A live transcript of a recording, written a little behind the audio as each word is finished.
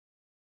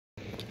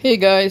Hey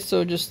guys,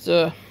 so just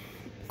a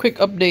quick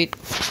update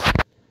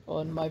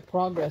on my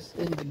progress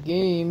in the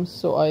game.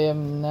 So I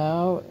am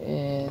now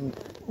in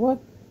what?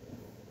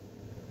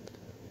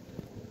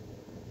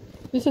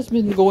 This has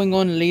been going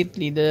on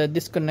lately, the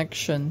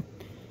disconnection.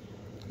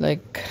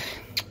 Like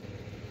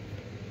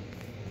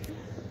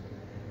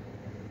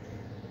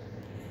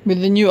with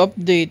the new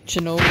update,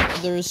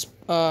 there's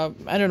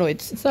I don't know,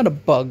 it's not a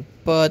bug,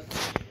 but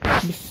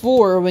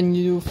before when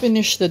you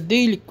finish the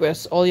daily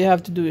quest, all you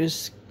have to do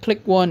is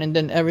click one and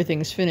then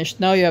everything is finished.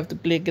 Now you have to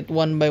click it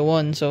one by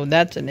one, so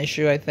that's an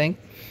issue, I think.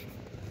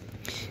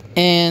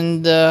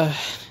 And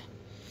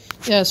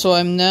yeah, so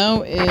I'm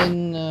now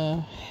in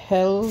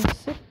hell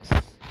 6.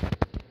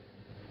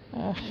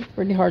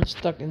 Pretty hard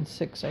stuck in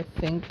 6, I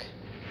think.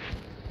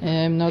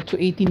 I'm now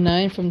to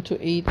 89 from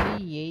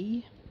 280,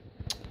 yay.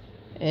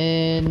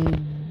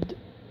 And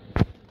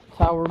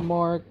tower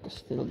mark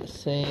still the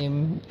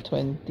same,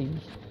 20.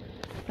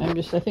 I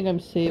think I'm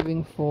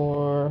saving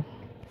for,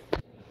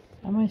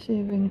 am I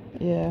saving?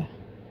 Yeah,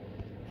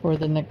 for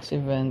the next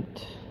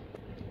event.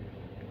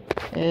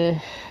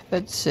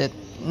 That's it.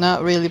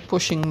 Not really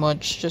pushing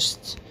much,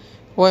 just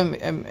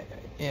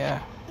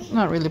yeah,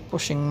 not really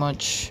pushing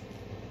much,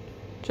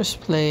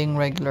 just playing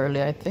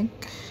regularly, I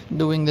think,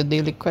 doing the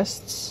daily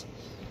quests,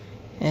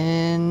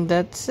 and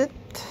that's it.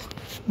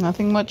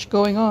 Nothing much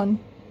going on.